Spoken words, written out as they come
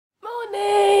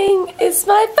It's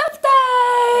my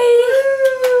birthday!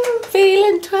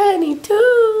 Feeling 22.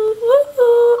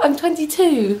 Woo-hoo. I'm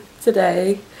 22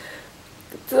 today.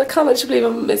 I can't actually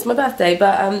believe it's my birthday,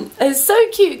 but it's so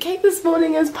cute. Cake this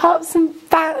morning has put up some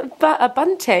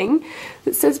bunting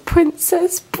that says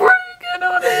Princess Brogan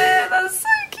on it. That's so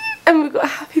cute. And we've got a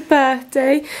happy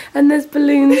birthday, and there's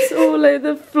balloons all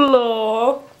over the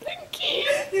floor. Thank you.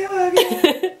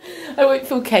 I won't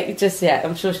feel cake just yet.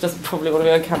 I'm sure she doesn't probably want to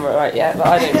be on camera right yet, but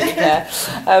I don't really care.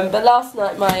 But last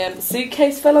night my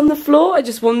suitcase fell on the floor. I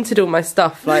just wanted all my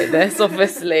stuff like this,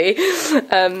 obviously.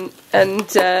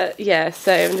 Yeah,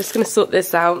 so I'm just going to sort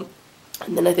this out.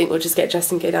 And then I think we'll just get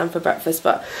dressed and go down for breakfast.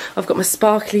 But I've got my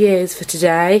sparkly ears for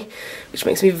today, which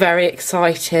makes me very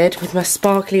excited, with my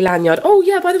sparkly lanyard. Oh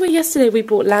yeah, by the way, yesterday we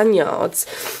bought lanyards.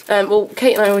 Well,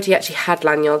 Kate and I already actually had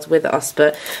lanyards with us,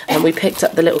 but we picked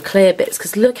up the little clear bits,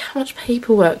 because look how much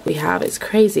paperwork we have. It's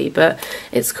crazy, but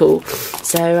it's cool.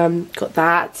 So got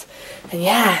that. And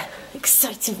yeah,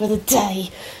 excited for the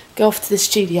day. Go off to the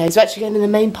studios. We're actually going to the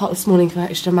main park this morning for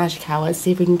extra magic hours,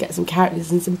 see if we can get some characters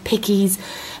and some pickies,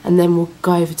 and then we'll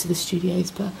go over to the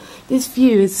studios. But this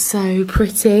view is so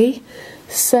pretty,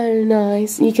 so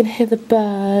nice, and you can hear the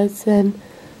birds, and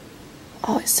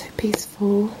oh, it's so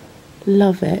peaceful.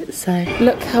 Love it. So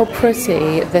look how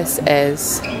pretty this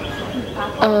is.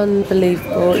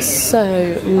 Unbelievable. It's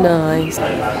so nice.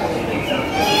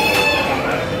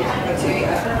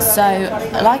 So,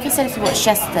 like I said, if you watched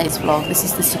yesterday's vlog, this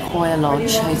is the Sequoia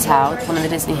Lodge Hotel, one of the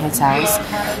Disney hotels.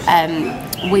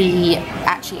 We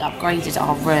actually upgraded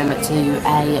our room to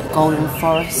a Golden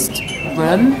Forest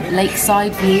room,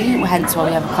 lakeside view, hence why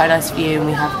we have a quite nice view, and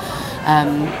we have,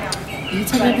 you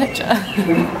take me a picture?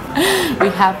 We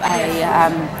have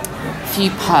a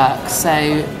few perks,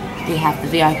 so we have the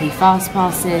VIP fast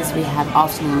passes, we have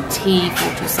afternoon tea,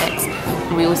 4 till 6,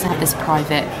 and we also have this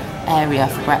private area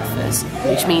for breakfast,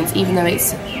 which means even though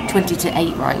it's 20 to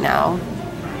 8 right now,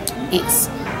 it's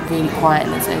really quiet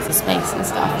and there's loads of space and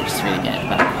stuff, which is really good.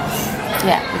 But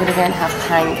yeah, we're gonna go and have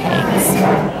pancakes.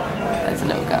 There's a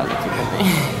little girl looking at me.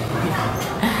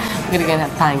 We're gonna go and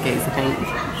have pancakes, I think.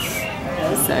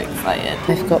 I'm so excited.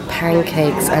 I've got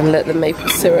pancakes, and look, the maple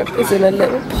syrup is in a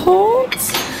little pot.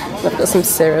 I've got some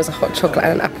cereals, a hot chocolate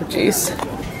and an apple juice.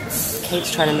 Kate's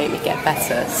trying to make me get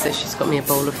better, so she's got me a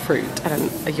bowl of fruit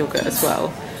and a yoghurt as well.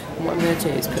 And what I'm going to do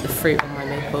is put the fruit on my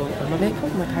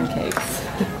pancakes.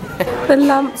 The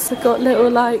lamps have got little,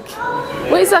 like,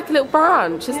 well, it's like a little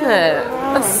branch, isn't it?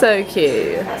 That's so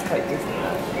cute. That's quite Disney.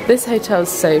 This hotel's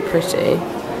so pretty.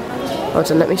 Hold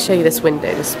on, let me show you this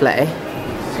window display.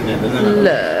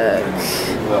 Look.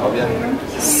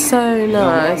 So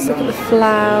nice. Look at the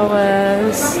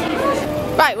flowers.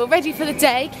 Right, we're ready for the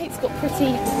day. Kate's got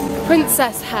pretty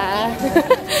princess hair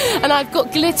and I've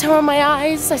got glitter on my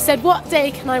eyes. I said, what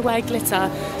day can I wear glitter? I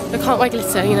can't wear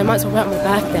glitter, you know, might as well wear it on my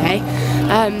birthday.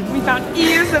 We found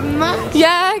ears and that.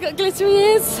 Yeah, I got glittery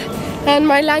ears and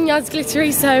my lanyard's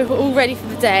glittery, so we're all ready for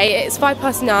the day. It's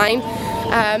 9:05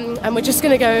 and we're just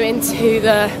going to go into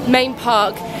the main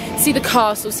park, see the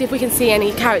castle, see if we can see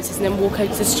any characters, and then walk over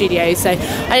to the studios. So I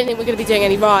don't think we're going to be doing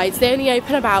any rides. They only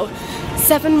open about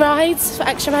 7 rides for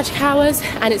extra magic hours,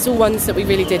 and it's all ones that we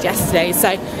really did yesterday. So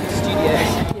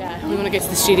yeah, we want to go to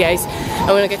the studios and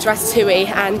we want to go to Ratatouille,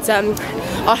 and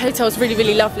our hotel is really,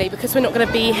 really lovely because we're not going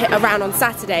to be around on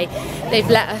Saturday. They've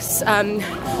let us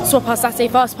swap our Saturday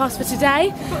fast pass for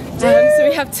today, so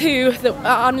we have 2 that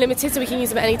are unlimited, so we can use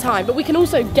them at any time, but we can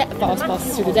also get fast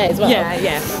passes through the day as well.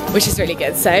 Yeah, which is really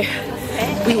good. So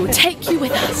we will take you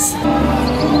with us.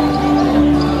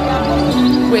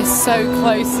 We're so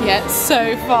close yet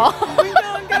so far. We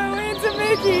can't go into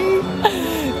Mickey.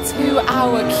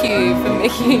 2-hour queue for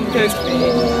Mickey and Goofy.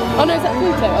 Oh no, is that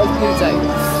Pluto? Oh, Pluto.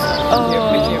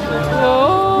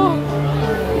 Oh,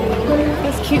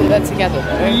 that's cute that they're together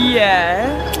though.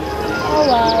 Yeah. Oh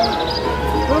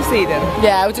wow. We'll see them.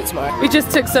 Yeah, we'll do it tomorrow. We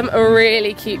just took some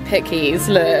really cute pickies,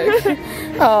 look.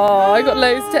 Oh, I got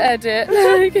loads to edit.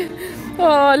 Look. Oh,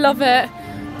 I love it.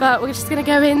 But we're just gonna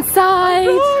go inside.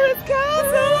 Oh, it's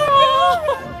castle!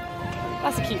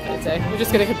 That's a cute photo. We're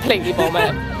just gonna completely bomb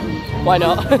it. Why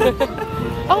not?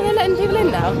 Oh, they're letting people in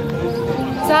now.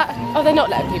 Is that? Oh, they're not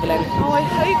letting people in. Oh, I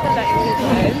hope they're letting people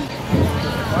in.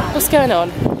 What's going on?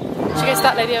 Should we go to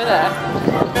that lady over there?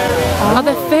 Oh,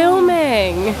 they're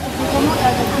filming.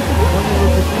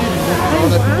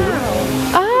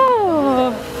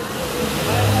 Oh.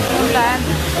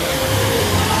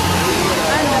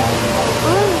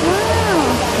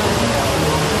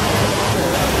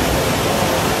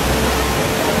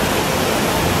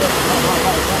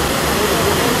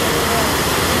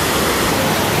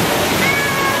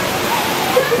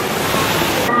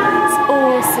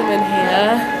 awesome in here.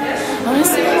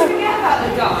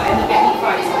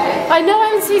 I know I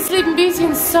haven't seen Sleeping Beauty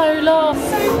in so long.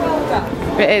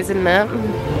 It is, isn't it?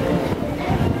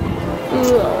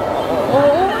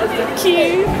 Oh, that's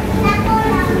cute.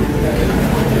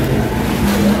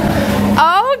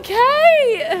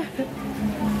 Okay.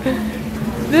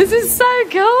 This is so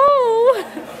cool.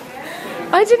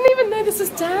 I didn't even know this was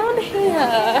down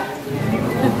here.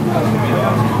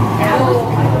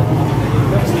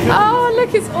 Oh,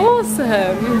 look, it's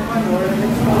awesome.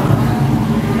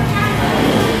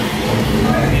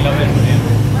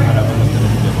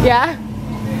 Yeah,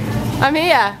 I'm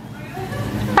here.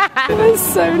 That's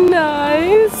so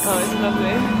nice. Oh, it's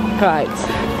lovely. Right,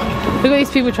 look at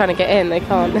these people trying to get in, they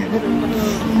can't.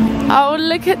 Oh,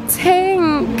 look at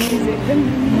Tink. The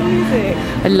music.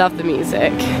 I love the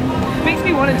music. It makes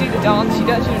me want to do the dance she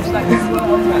does. She just like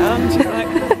swirls around. She's like...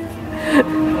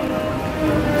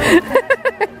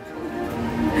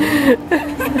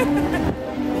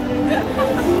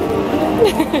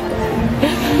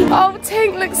 Oh,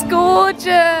 Tink looks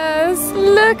gorgeous.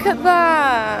 Look at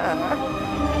that.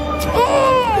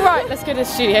 Right, let's go to the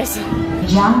studios.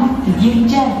 Oh,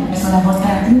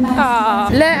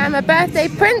 look, I'm a birthday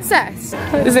princess.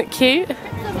 Isn't it cute?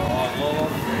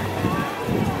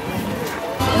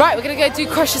 Right, we're gonna go do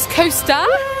Crush's coaster.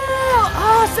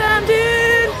 Awesome,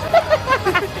 dude!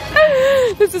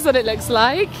 This is what it looks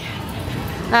like.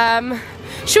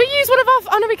 Should we use one of our...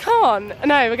 Oh no, we can't.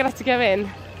 No, we're gonna have to go in.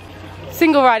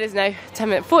 Single riders, no. 10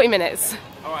 minutes, 40 minutes.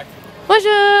 Alright.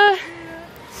 Bonjour!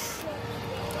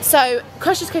 So,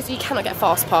 Crush's coaster, you cannot get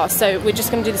fast pass, so we're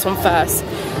just gonna do this one first.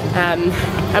 And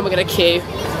we're gonna queue.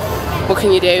 What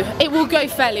can you do? It will go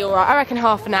fairly alright. I reckon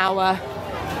half an hour.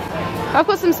 I've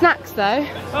got some snacks though.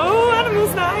 Oh, animal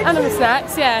snacks. Animal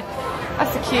snacks, yeah.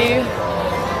 That's a queue.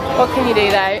 What can you do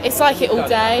though? It's like it all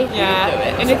day.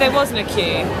 Yeah, and if there wasn't a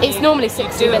queue, it's normally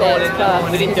 60 minutes plus.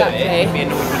 Exactly.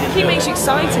 He makes you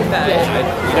excited though.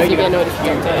 Yeah. You'd be annoyed if you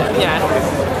don't do it. Yeah.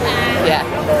 Yeah.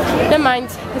 Never mind.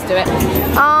 Let's do it.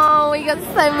 Oh, we got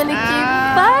so many cute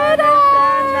photos.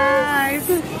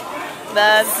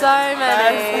 There's so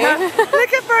many.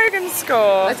 Look at Brogan's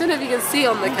score. I don't know if you can see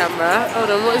on the camera.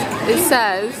 Hold on, what is, it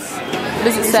says? What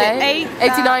does it say?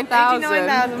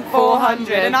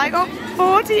 89,400. And I got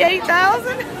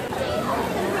 48,000.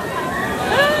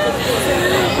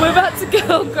 We're about to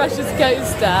go on Crush's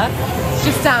coaster. It's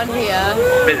just down here.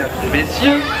 Look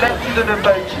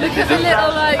at the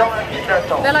little, like,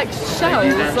 they're like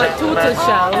shells, like tortoise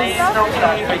shells.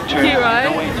 Cute,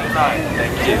 right?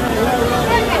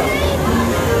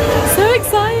 So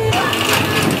excited!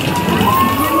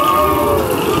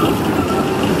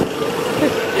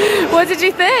 What did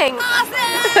you think?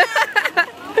 Awesome!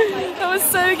 That was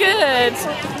so good.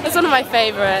 That's one of my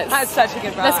favourites. That's such a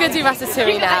good ride. Let's go do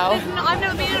Ratatouille now. I've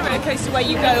never been on a roller coaster where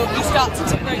you start to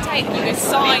rotate and you go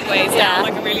sideways down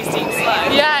like a really steep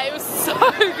slope. Yeah, it was so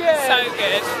good. So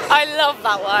good. I love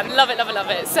that one. Love it, love it, love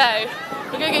it. So,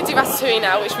 we're going to go do Ratatouille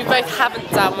now, which we both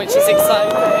haven't done, which is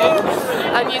exciting.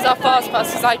 And use our fast pass,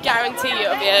 because I guarantee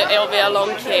you it'll be a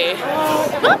long queue. Oh,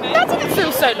 that didn't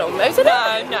feel so long though, did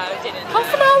it? No, it didn't.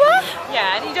 Half an hour?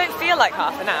 Yeah, and you don't feel like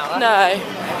half an hour. No.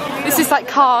 This is like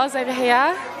Cars over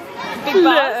here. Big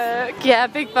buzz. Look, yeah,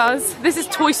 Big Buzz. This is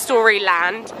Toy Story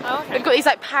Land. Oh, okay. They've got these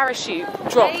like parachute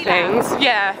drop things.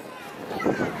 Yeah.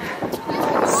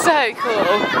 So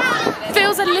cool.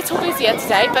 Feels a little busier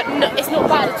today, but no, it's not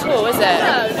bad at all, is it?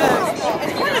 No.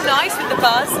 It's kind of nice with the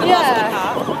buzz. The buzz of the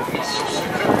car.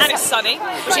 And it's sunny,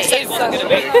 which it said it wasn't going to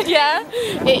be. Yeah,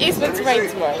 it is meant to rain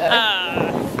tomorrow though.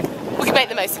 We can make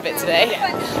the most of it today.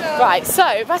 Yeah. Right, so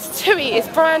Ratatouille is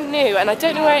brand new and I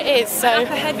don't know where it is, so... And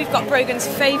up ahead we've got Brogan's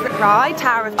favourite ride,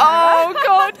 Tower of Terror. Oh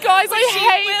god, guys, I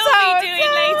hate Tower of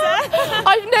Terror.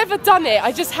 I've never done it.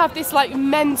 I just have this like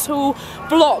mental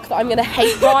block that I'm going to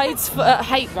hate rides for...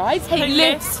 hate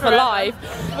lifts for life.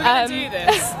 We're going to do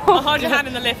this. I'll hold your hand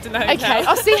in the lift in the hotel. Okay,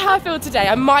 I'll see how I feel today.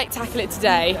 I might tackle it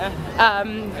today. Yeah.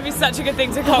 It'd be such a good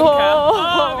thing to conquer.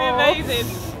 Oh, it'd be amazing.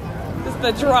 Just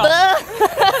the drop.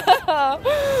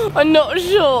 I'm not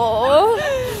sure. Oh,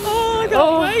 I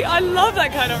can't wait. I love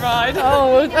that kind of ride.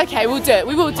 Oh, okay, we'll do it.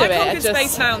 We will do it. I conquered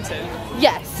Space Mountain.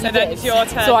 Yes, and then it's your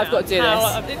turn. So I've got to do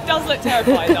this. It does look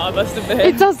terrifying though, I must admit.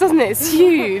 It does, doesn't it? It's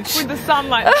huge. With the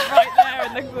sunlight right there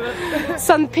and the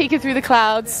sun peeking through the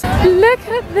clouds. Look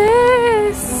at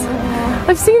this.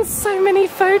 I've seen so many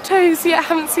photos yet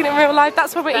haven't seen it in real life.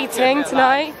 That's what we're eating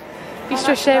tonight.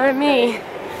 Bistro Cher and me.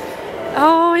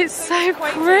 Oh, it's so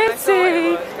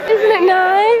pretty. Isn't it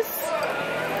nice?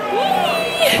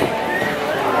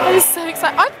 I'm so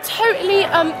excited. I'm totally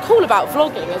cool about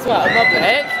vlogging as well,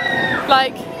 public.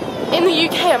 Like, in the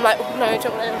UK, I'm like, oh, no,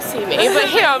 don't let them see me. But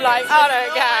here, I'm like, I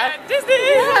don't care. Disney!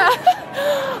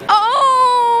 Yeah.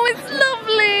 Oh, it's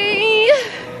lovely.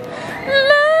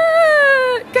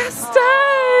 Look,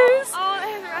 Gastos.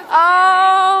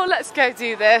 Oh, let's go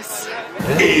do this.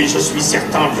 Et je suis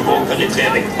certain que vous reconnaîtrez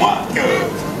avec moi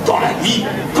que dans la nuit,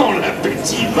 quand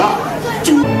l'appétit va,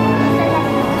 tout...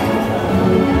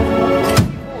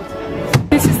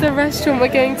 This is the restaurant we're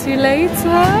going to later.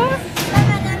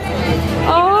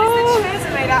 Oh, The chairs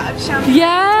are made out of champagne.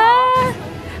 yeah.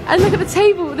 And look at the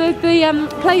table, the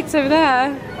plates over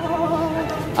there.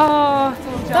 Oh,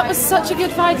 that was such a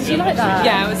good vibe. Did you like that?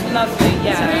 Yeah, it was lovely.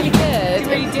 Yeah, It's really good. It's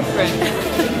really different.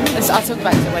 I'll talk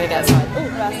about it when I get outside. Oh,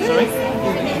 sorry.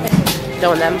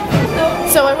 Don't want them.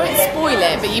 So I won't spoil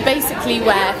it, but you basically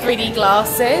wear 3D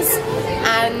glasses,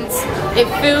 and it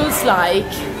feels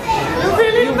like you're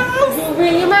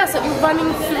really immersed. Like you're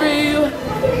running through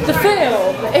the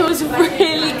film. It was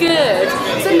really good.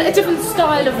 It's a different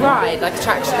style of ride, like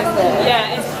attraction, isn't it?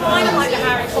 Yeah, it's kind of like the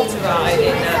Harry Potter ride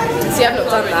in See, I've not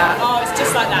done that. Oh, it's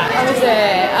just like that. How is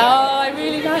it? Oh, I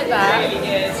really like that. It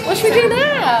really is. What should we do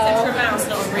now? Except for a mouse,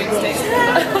 not a broomstick.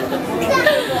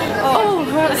 Oh,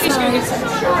 right. Should we get some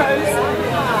churros?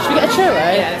 Should we get a churro?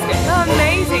 Yeah, let's go. Oh,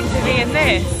 amazing to be in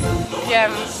this. Yeah,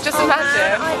 just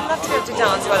imagine. I'd love to be able to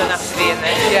dance well enough to be in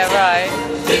this. Yeah, right.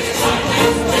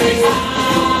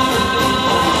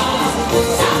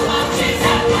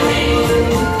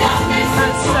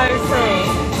 That's so cool.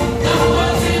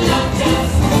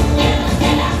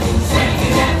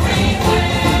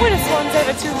 When a swan's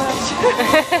over too much.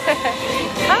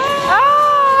 Oh,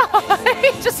 he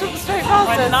just walked straight past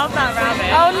I us. love that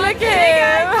rabbit. Oh, look at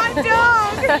him. My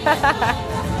dog.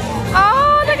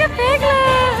 Oh, look at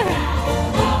Piglet.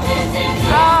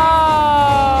 Oh.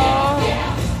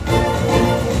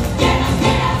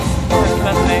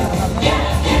 Lovely.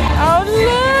 Oh,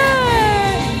 look.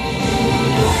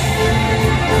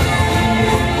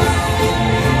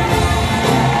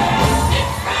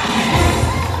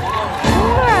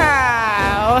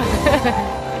 Wow.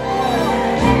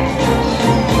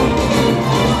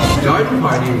 Garden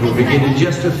party will begin in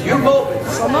just a few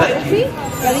moments. Thank you.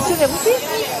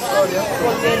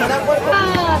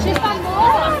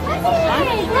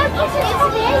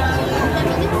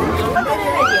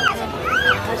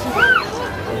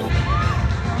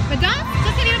 Danse? Ça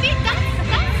c'est le beat, danse?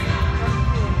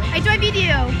 I do a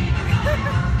video.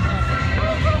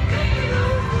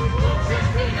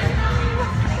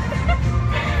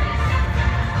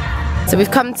 So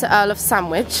we've come to Earl of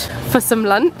Sandwich for some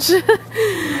lunch.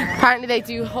 Apparently they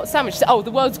do hot sandwiches. Oh,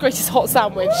 the world's greatest hot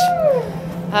sandwich.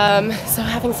 So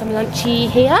having some lunchy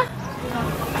here.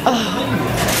 Oh.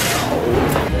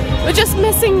 We're just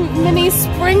missing Minnie's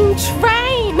spring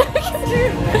train.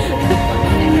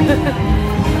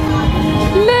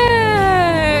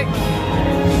 Look!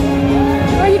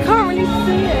 Oh, you can't really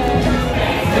see it.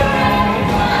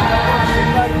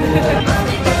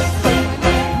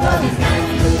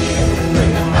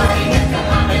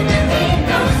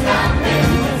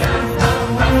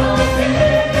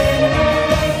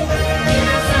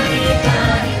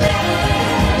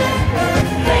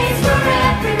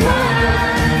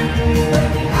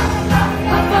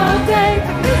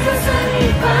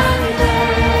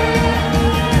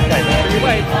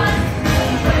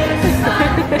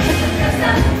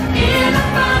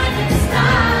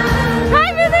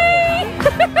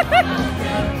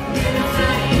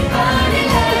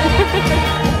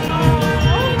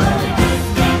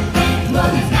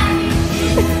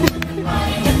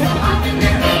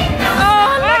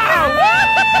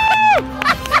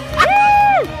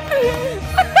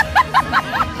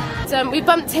 We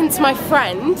bumped into my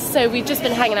friend, so we've just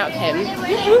been hanging out with him,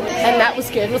 and that was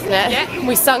good, wasn't it? Yeah.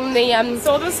 We sung the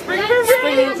Saw the spring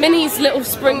Minnie's little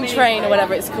spring train or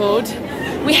whatever it's called.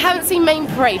 We haven't seen Main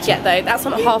Parade yet though. That's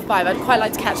on at 5:30. I'd quite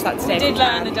like to catch that today. We did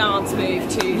learn the dance move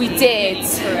too. We did.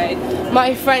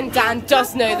 My friend Dan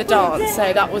does know the dance,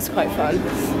 so that was quite fun.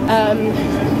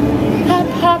 Hop,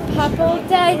 hop, hop all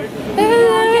day.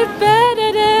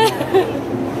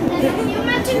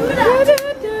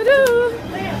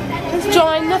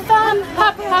 Join the fun,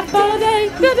 hop, hop all day.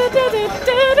 I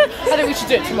think we should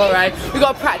do it tomorrow. We've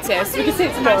got to practice. We can see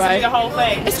it tomorrow. The whole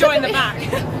thing. It's join the back.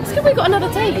 It's good we've got another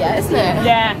day yet, isn't it?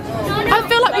 Yeah. I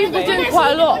feel like we've been doing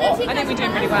quite a lot. I think we're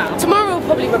doing really well. Tomorrow we'll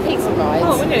probably repeat some rides.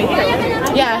 Oh, we're doing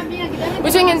it. Yeah.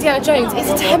 We're doing Indiana Jones. It's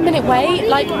a 10-minute wait.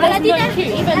 Like, there's no queue.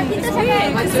 Even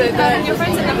Your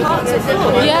friends at the parks are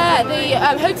full. yeah, the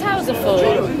hotels are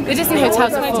full. The Disney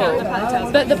hotels are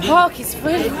full. But the park is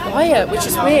really quiet, which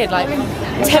is weird. Like,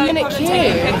 10-minute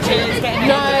queue.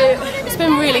 No, It's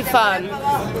been really fun,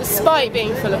 despite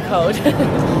being full of cold.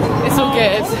 It's all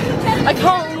good. I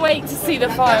can't wait to see the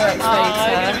fireworks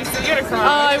later. You're gonna cry.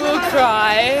 I will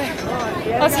cry.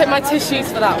 I'll take my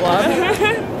tissues for that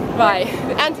one. Right,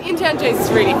 and Indiana Jones is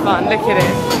really fun. Look at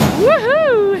it.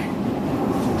 Woohoo!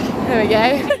 There we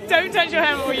go. Don't touch your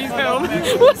hair before you film.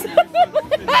 What's up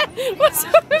with my hair? What's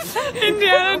up with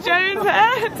Indiana Jones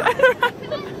hair.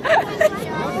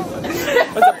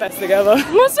 What's the best thing ever?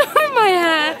 What's wrong with my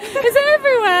hair? Is it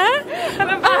everywhere?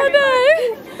 Oh no!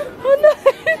 Oh no!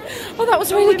 Oh, that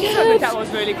was really good. That was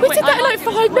really good. We did that in like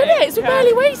 5 minutes. We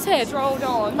barely waited. Strolled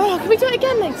on. Oh, can we do it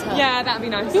again later? Yeah, that'd be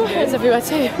nice. Your hair's everywhere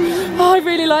too. Oh, I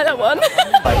really like that one.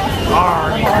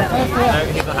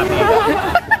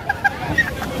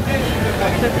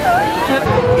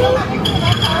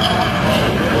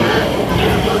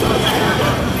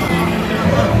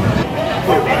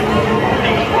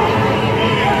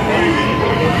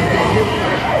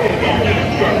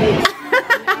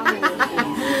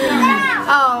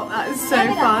 Oh, that is so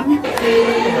fun.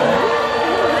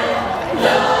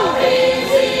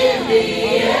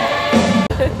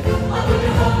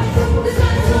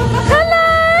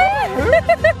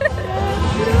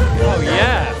 Oh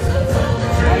yeah.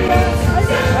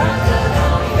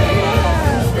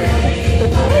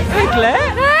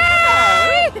 Piglet.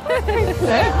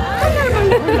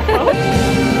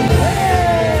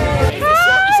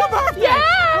 It's your birthday! Yeah.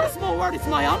 What a small word, it's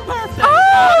my own birthday!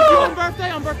 Oh. On birthday.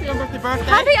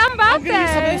 Happy I'm giving you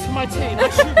some of birthday! this for my tea.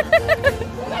 That's sugar.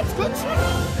 That's good.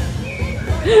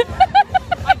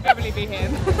 I'd probably be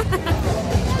him.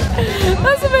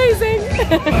 That's amazing.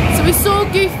 So we saw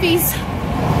Goofy's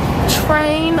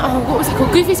train. Oh, what was it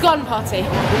called? Goofy's Garden Party.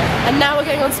 And now we're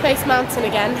going on Space Mountain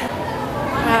again.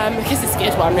 Because it's a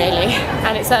good one really,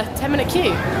 and it's a 10-minute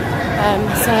queue,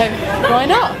 so why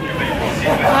not?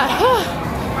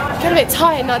 Get a bit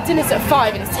tired now. Dinner's at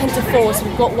 5 and it's 10 to 4, so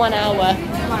we've got 1 hour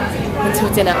until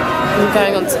dinner. We're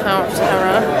going on Tower of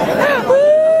Terror.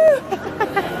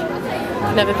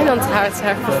 I've never been on Tower of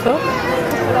Terror before.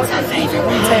 It's my favourite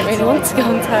one. I don't really want to go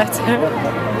on Tower of Terror.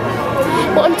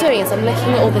 What I'm doing is I'm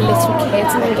looking at all the little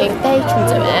kids and thinking they can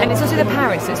do it. And it's also the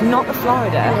Paris, so it's not the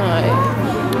Florida. No.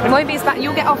 It might be that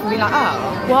you'll get off and be like,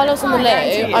 oh. While I was on the loo,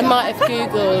 I might have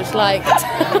googled like Yeah,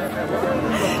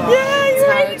 you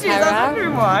Tower really of did. I was Terror.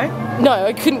 wondering why. No,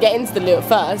 I couldn't get into the loo at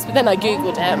first, but then I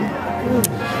googled it.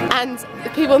 And the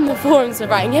people on the forums were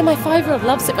writing, yeah, my 5-year-old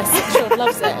loves it, my 6-year-old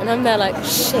loves it. And I'm there like,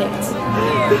 shit.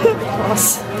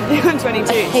 Ross, You're 22.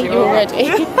 I hate you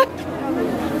already.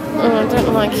 Oh, I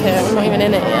don't like it. I'm not even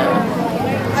in it yet.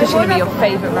 This is going to be your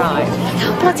favourite ride.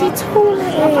 How bloody tall it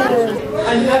is. I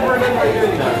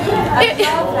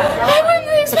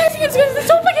wasn't expecting it to go to the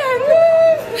top again.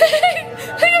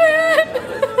 Look at it.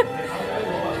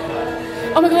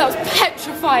 Oh my god, that was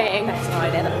petrifying.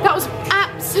 That was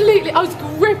absolutely, I was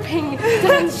gripping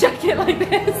Dan's jacket like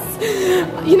this.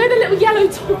 You know the little yellow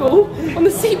toggle on the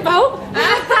seatbelt?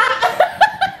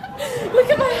 Look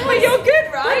at my hands. But you're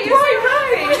good, right? You're so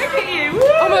happy. Look at you. Woo.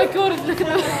 Oh my god, look at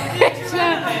the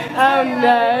picture. Oh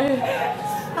no.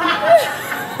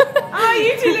 Oh,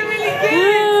 you two look really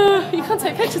good. You can't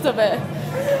take pictures of it.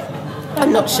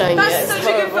 I'm not showing you. That's such a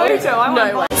good photo. I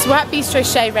No want way. So we're at Bistro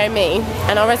Chez Rémy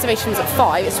and our reservation was at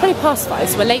 5. It's 20 past 5,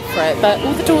 so we're late for it, but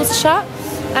all the doors are shut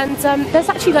and there's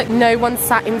actually like no one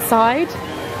sat inside.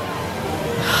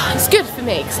 It's good for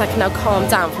me because I can now calm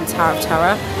down from Tower of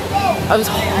Terror. I was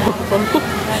horrible.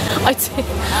 I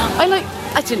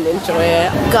didn't enjoy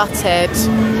it. Gutted.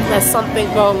 There's something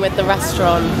wrong with the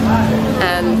restaurant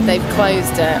and they've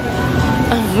closed it.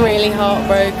 I'm really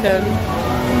heartbroken.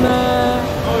 No.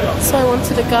 So I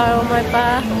wanted to go on my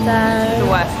birthday. the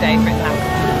worst day for it to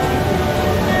happen.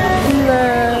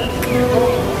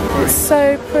 Look. It's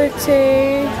so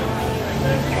pretty.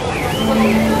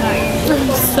 I'm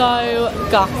so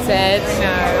gutted.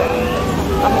 No.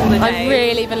 I've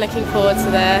really been looking forward to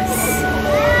this.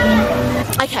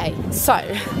 Okay, so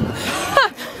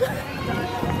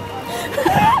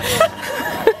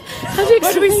how do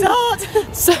Where do we start?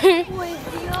 So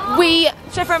we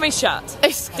Chef Remy's shut.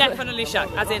 it's Definitely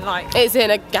shut, as in like it's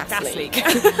in a gas leak.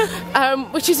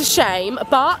 which is a shame,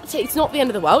 but it's not the end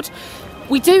of the world.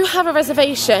 We do have a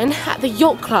reservation at the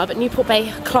Yacht Club at Newport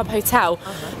Bay Club Hotel,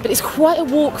 but it's quite a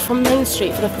walk from Main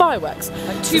Street for the fireworks. too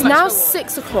It's much now of a walk.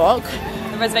 6 o'clock.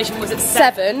 The reservation was at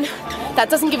 7. 7. That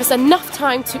doesn't give us enough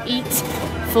time to eat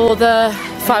for the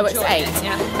fireworks at 8.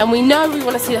 Yeah. And we know we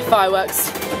want to see the fireworks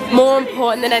more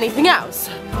important than anything else.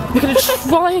 We're going to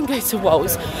try and go to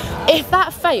Walt's. If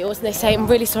that fails and they say, I'm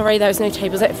really sorry, there's no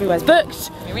tables, everywhere's booked,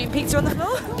 You're eating pizza on the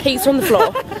floor? pizza on the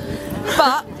floor.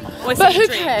 But But who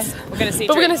cares? We're going to see.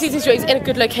 But we're going to see these dreams in a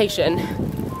good location.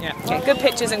 Yeah. Okay. Good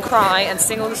pictures and cry and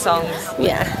sing all the songs.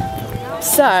 Yeah.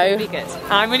 So. Be good.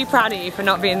 I'm really proud of you for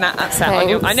not being that upset. On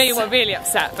your, I know you were really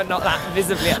upset, but not that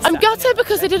visibly upset. I'm gutted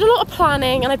because I did a lot of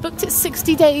planning and I booked it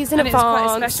 60 days in advance. It's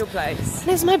quite a special place.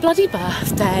 And it's my bloody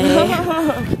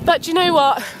birthday. But you know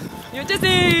what? You're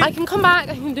Disney. I can come back.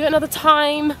 I can do it another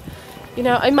time. You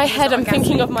know, in my head, I'm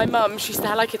thinking of my mum. She's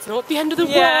there like it's not the end of the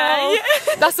world. Yeah.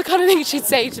 That's the kind of thing she'd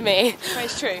say to me. But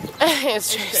it's true.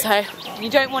 It's true. So you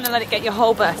don't want to let it get your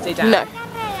whole birthday down. No.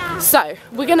 So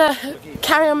we're gonna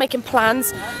carry on making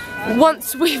plans.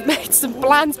 Once we've made some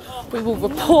plans, we will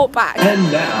report back.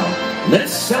 And now,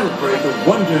 let's celebrate the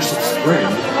wonders of spring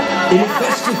in a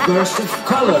festive burst of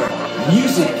color,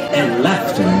 music, and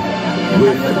laughter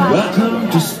with Welcome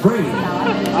to Spring.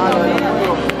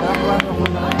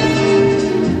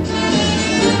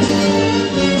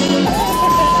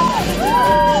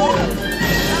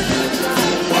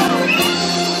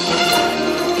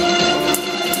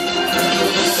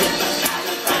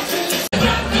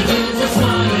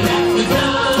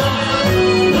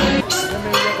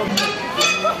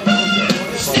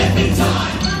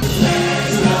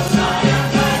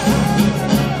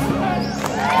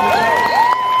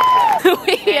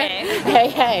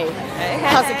 Hey.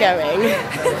 How's it going?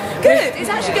 Good, it's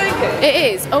actually going good.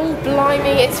 It is. Oh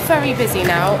blimey, it's very busy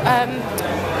now.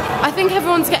 I think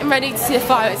everyone's getting ready to see the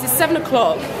fireworks. It's 7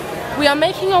 o'clock. We are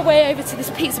making our way over to this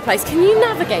pizza place. Can you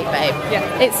navigate, babe?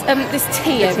 Yeah. It's this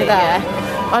T over there.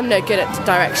 I'm no good at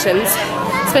directions,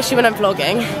 especially when I'm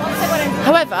vlogging.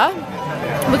 However,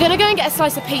 we're gonna go and get a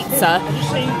slice of pizza,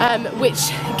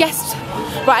 which guessed.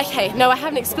 Right, okay, no, I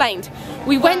haven't explained.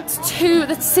 We went to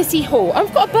the City Hall.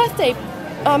 I've got a birthday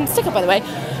sticker, by the way.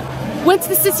 Went to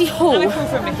the City Hall. Had a call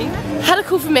from Mickey. Had a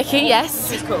call from Mickey,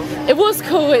 yes. It was cool. It was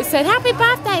cool. It said, happy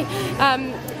birthday.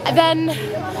 And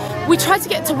then we tried to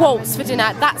get to Walt's for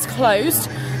dinner. That's closed.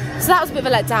 So that was a bit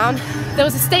of a letdown. There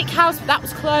was a steakhouse, but that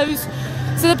was closed.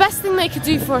 So the best thing they could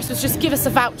do for us was just give us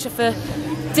a voucher for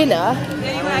dinner.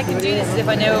 The only way I can do this is if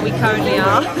I know where we currently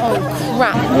are. Oh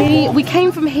crap. We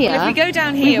came from here. Well, if we go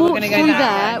down here, we're going to go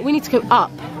there. We need to go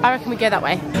up. I reckon we go that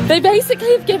way. They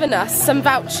basically have given us some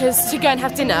vouchers to go and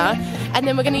have dinner, and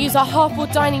then we're going to use our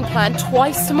half-board dining plan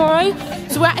twice tomorrow.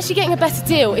 So we're actually getting a better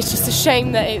deal. It's just a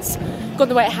shame that it's gone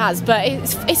the way it has, but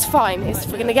it's fine. We're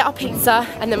going to get our pizza,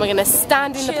 and then we're going to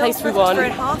stand in the place we want. For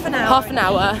half an hour. Half an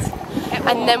hour.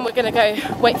 And then we're gonna go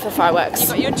wait for the fireworks. You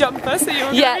got your jumper, so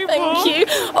you're yeah, thank you.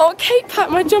 Oh, Kate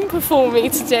packed my jumper for me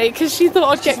today because she thought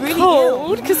I'd get really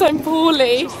cold because I'm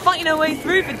poorly. She's fighting her way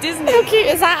through for Disney. How cute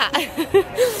is that?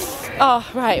 Oh,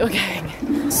 right, we're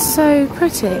going. So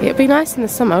pretty. It'd be nice in the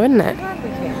summer, wouldn't it?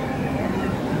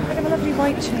 Look at the lovely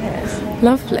white chairs.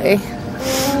 Lovely.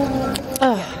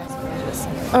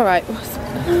 Oh. All right.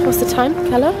 What's the time,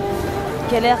 Keller?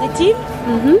 Quelle heure est-il?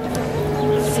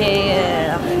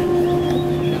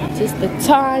 It's the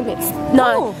time. It's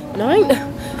 9.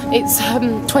 It's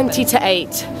 20 to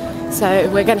 8. So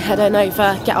we're going to head on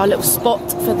over, get our little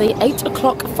spot for the 8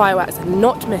 o'clock fireworks and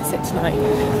not miss it tonight.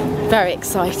 Very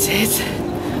excited.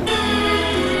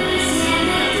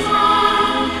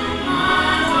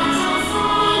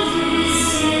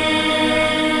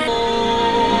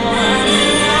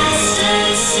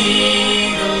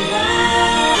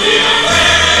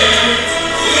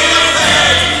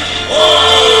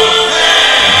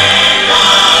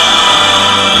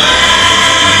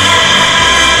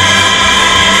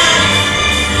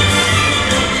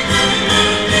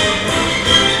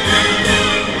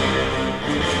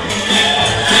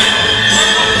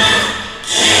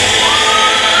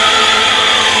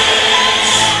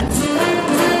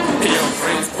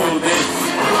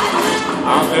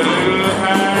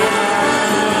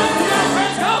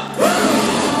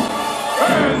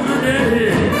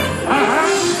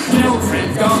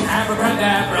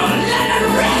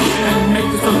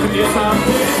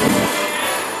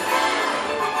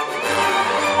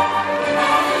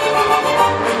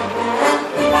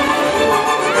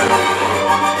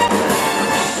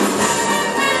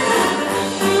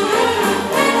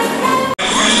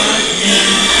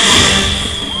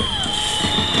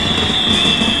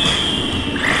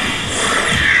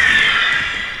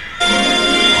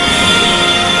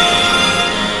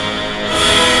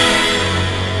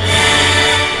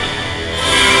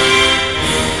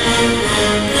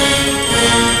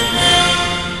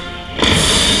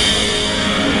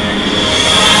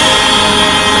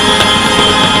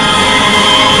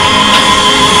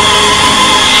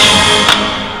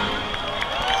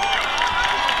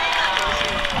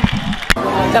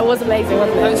 That was amazing,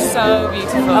 wasn't it? It was so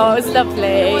beautiful. Oh, it was lovely.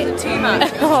 It wasn't too much. It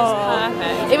was just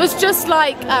perfect. It was just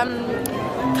like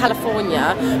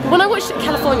California. But when I watched it in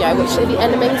California, I watched it at the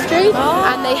end of Main Street,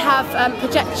 and they have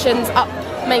projections up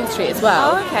Main Street as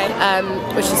well. Oh,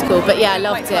 okay. Which is cool. But yeah, I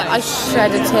loved it. I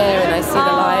shed a tear when I see the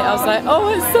light. I was like, oh,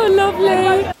 it's so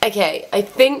lovely. Okay, I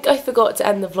think I forgot to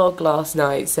end the vlog last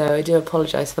night, so I do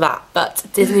apologise for that. But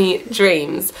Disney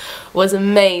Dreams was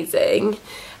amazing,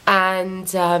 and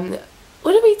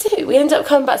what did we do? We ended up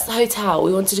coming back to the hotel.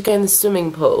 We wanted to go in the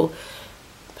swimming pool,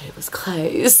 but it was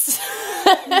closed.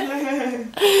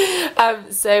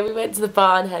 So we went to the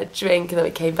bar and had a drink, and then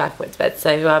we came back and went to bed.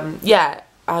 So yeah,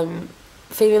 I'm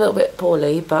feeling a little bit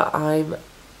poorly, but I'm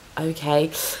okay,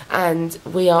 and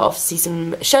we are off to see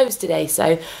some shows today,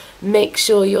 so make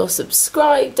sure you're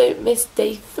subscribed, don't miss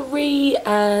day 3,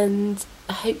 and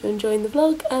I hope you're enjoying the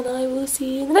vlog, and I will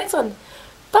see you in the next one.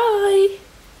 Bye!